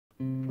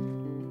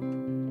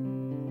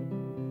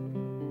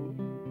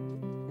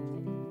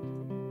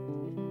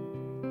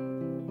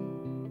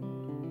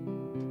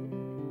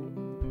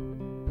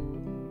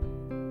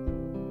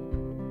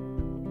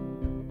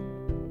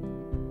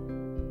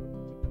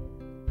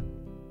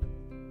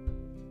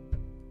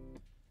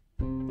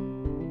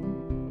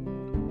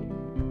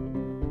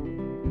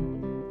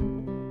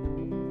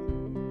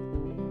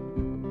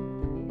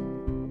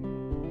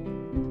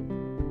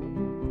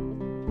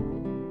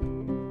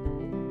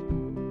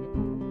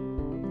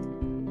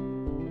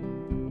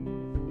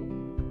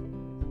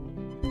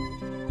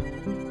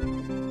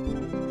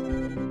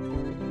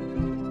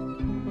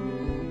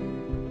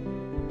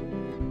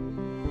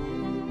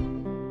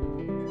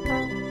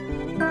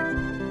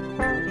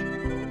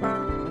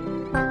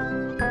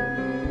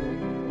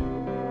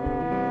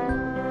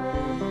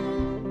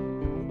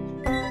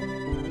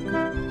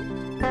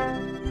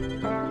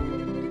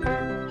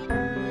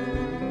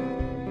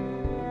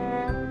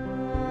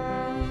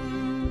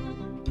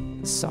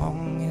The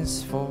song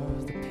is for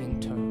the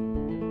painter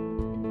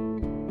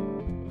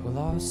who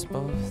lost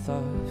both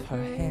of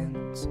her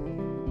hands,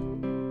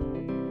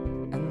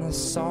 and the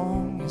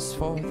song is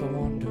for the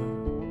wanderer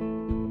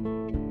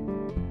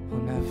who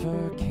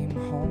never came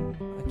home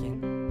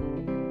again.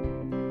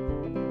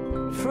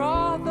 For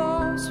all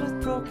those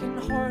with broken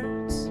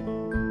hearts,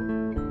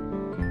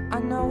 I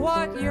know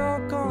what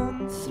you're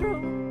going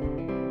through.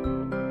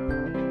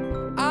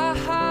 I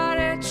had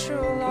a true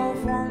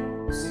love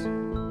once,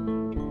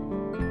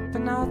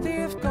 but now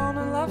they've gone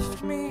and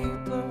left me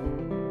blue.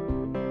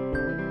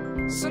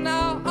 So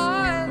now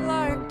I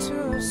like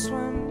to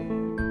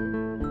swim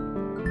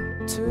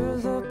to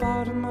the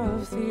bottom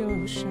of the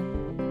ocean,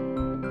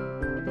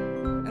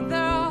 and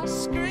there I'll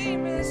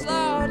scream as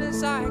loud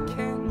as I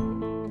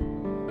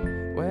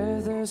can,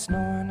 where there's no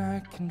one I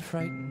can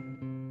frighten.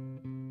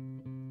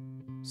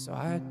 So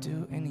I'd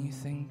do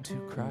anything to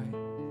cry.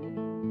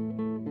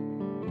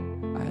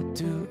 I'd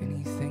do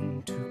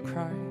anything to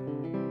cry.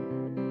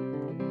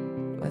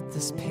 Let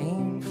this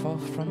pain fall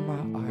from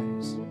my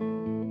eyes,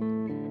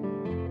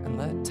 and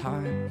let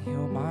time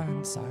heal my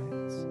insides.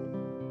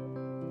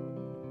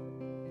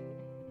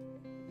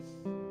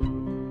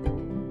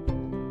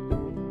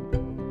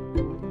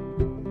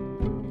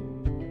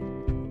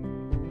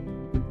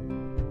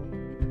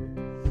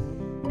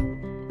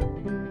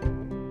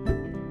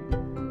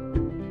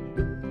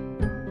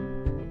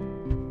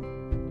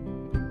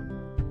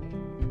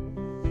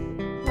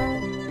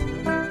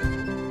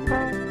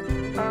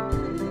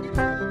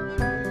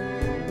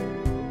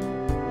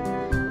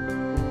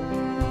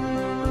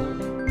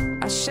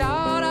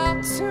 Shout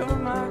out to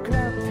my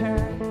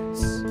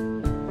grandparents,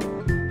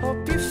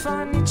 hope you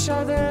find each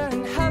other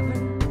in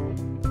heaven.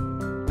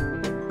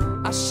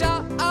 I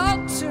shout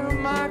out to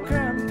my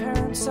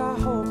grandparents, I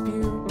hope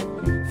you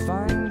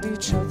find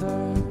each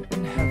other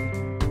in heaven.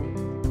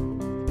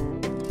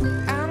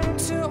 And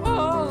to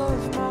all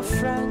of my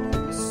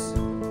friends,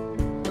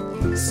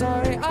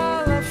 sorry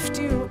I left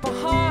you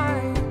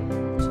behind.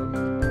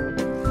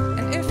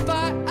 And if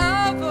I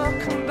ever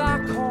come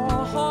back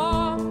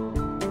home,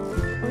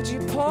 would you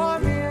pour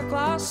me a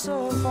glass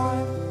of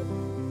wine?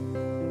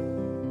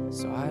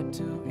 So I'd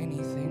do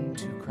anything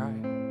to cry.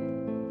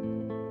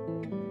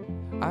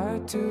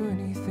 I'd do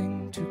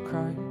anything to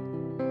cry.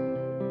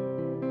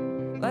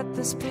 Let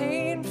this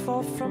pain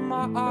fall from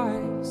my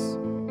eyes,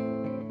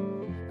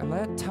 and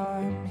let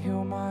time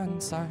heal my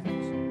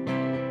insides.